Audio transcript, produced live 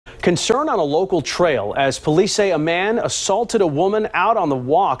Concern on a local trail as police say a man assaulted a woman out on the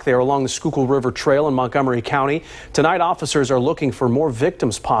walk there along the Schuylkill River Trail in Montgomery County. Tonight, officers are looking for more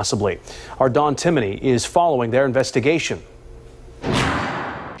victims possibly. Our Dawn Timoney is following their investigation.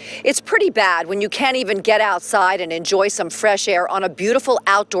 It's pretty bad when you can't even get outside and enjoy some fresh air on a beautiful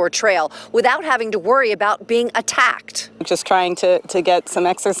outdoor trail without having to worry about being attacked. Just trying to get some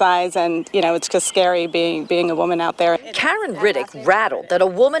exercise, and it's just scary being a woman out there. Karen Riddick rattled that a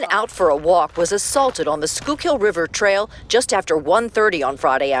woman out for a walk was assaulted on the Schuylkill River Trail just after 1:30 on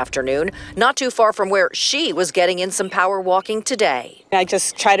Friday afternoon, not too far from where she was getting in some power walking today. I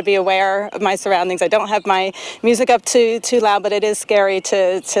just try to be aware of my surroundings. I don't have my music up too loud, but it is scary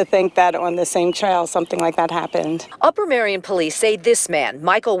to think that on the same trail something like that happened. Upper Marion police say this man,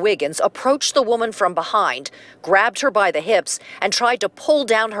 Michael Wiggins, approached the woman from behind, grabbed her by the hips, and tried to pull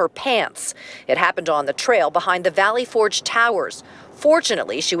down her pants. It happened on the trail behind the Valley Forge Towers.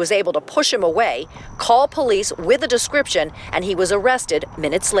 Fortunately, she was able to push him away, call police with a description, and he was arrested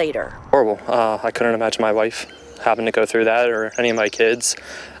minutes later. Horrible. I couldn't imagine my wife having to go through that, or any of my kids.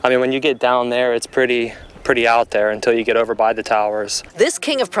 I mean, when you get down there, it's pretty out there until you get over by the towers. This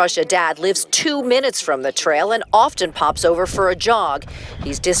King of Prussia dad lives 2 minutes from the trail and often pops over for a jog.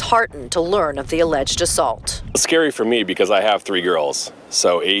 He's disheartened to learn of the alleged assault. It's scary for me because I have 3 girls,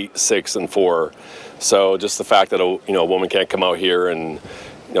 so 8, 6, and 4. So just the fact that a woman can't come out here and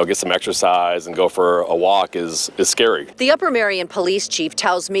get some exercise and go for a walk is scary. The Upper Marion police chief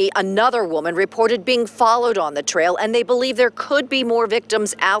tells me another woman reported being followed on the trail, and they believe there could be more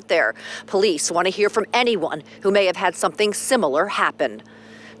victims out there. Police want to hear from anyone who may have had something similar happen.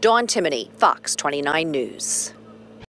 Dawn Timoney, Fox 29 News.